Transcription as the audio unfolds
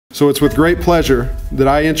So it's with great pleasure that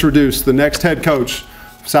I introduce the next head coach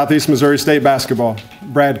of Southeast Missouri State basketball,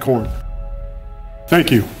 Brad Korn.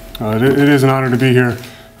 Thank you. It is an honor to be here.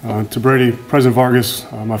 To Brady, President Vargas,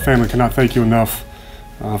 my family cannot thank you enough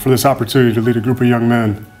for this opportunity to lead a group of young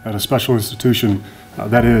men at a special institution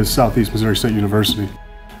that is Southeast Missouri State University.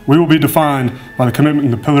 We will be defined by the commitment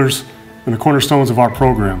and the pillars and the cornerstones of our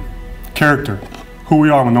program. Character, who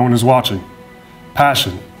we are when no one is watching.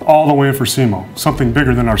 Passion, all the way in for SEMO, something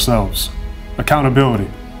bigger than ourselves.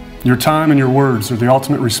 Accountability, your time and your words are the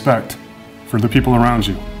ultimate respect for the people around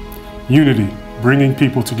you. Unity, bringing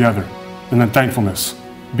people together. And then thankfulness,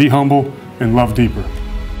 be humble and love deeper.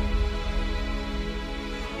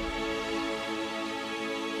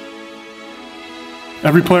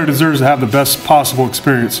 Every player deserves to have the best possible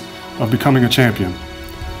experience of becoming a champion.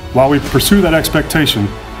 While we pursue that expectation,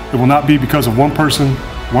 it will not be because of one person,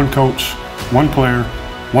 one coach, one player,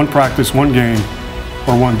 one practice, one game,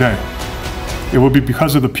 or one day. It will be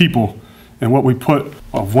because of the people and what we put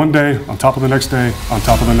of one day on top of the next day on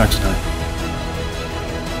top of the next day.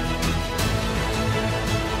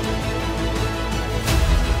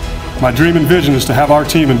 My dream and vision is to have our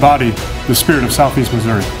team embody the spirit of Southeast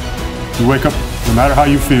Missouri. You wake up, no matter how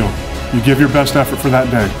you feel, you give your best effort for that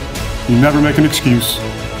day. You never make an excuse.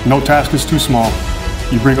 No task is too small.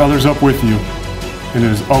 You bring others up with you, and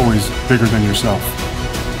it is always bigger than yourself.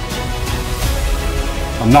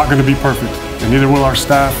 I'm not going to be perfect, and neither will our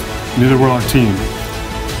staff, neither will our team.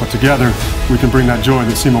 But together, we can bring that joy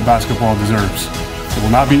that SEMO basketball deserves. It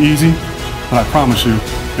will not be easy, but I promise you,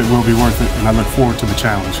 it will be worth it, and I look forward to the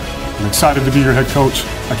challenge. I'm excited to be your head coach.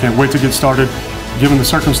 I can't wait to get started. Given the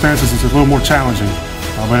circumstances, it's a little more challenging.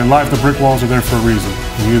 But in life, the brick walls are there for a reason.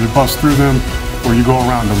 You either bust through them or you go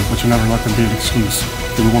around them, but you never let them be an excuse.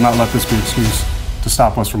 And we will not let this be an excuse to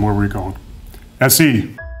stop us from where we're going.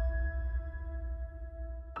 SE.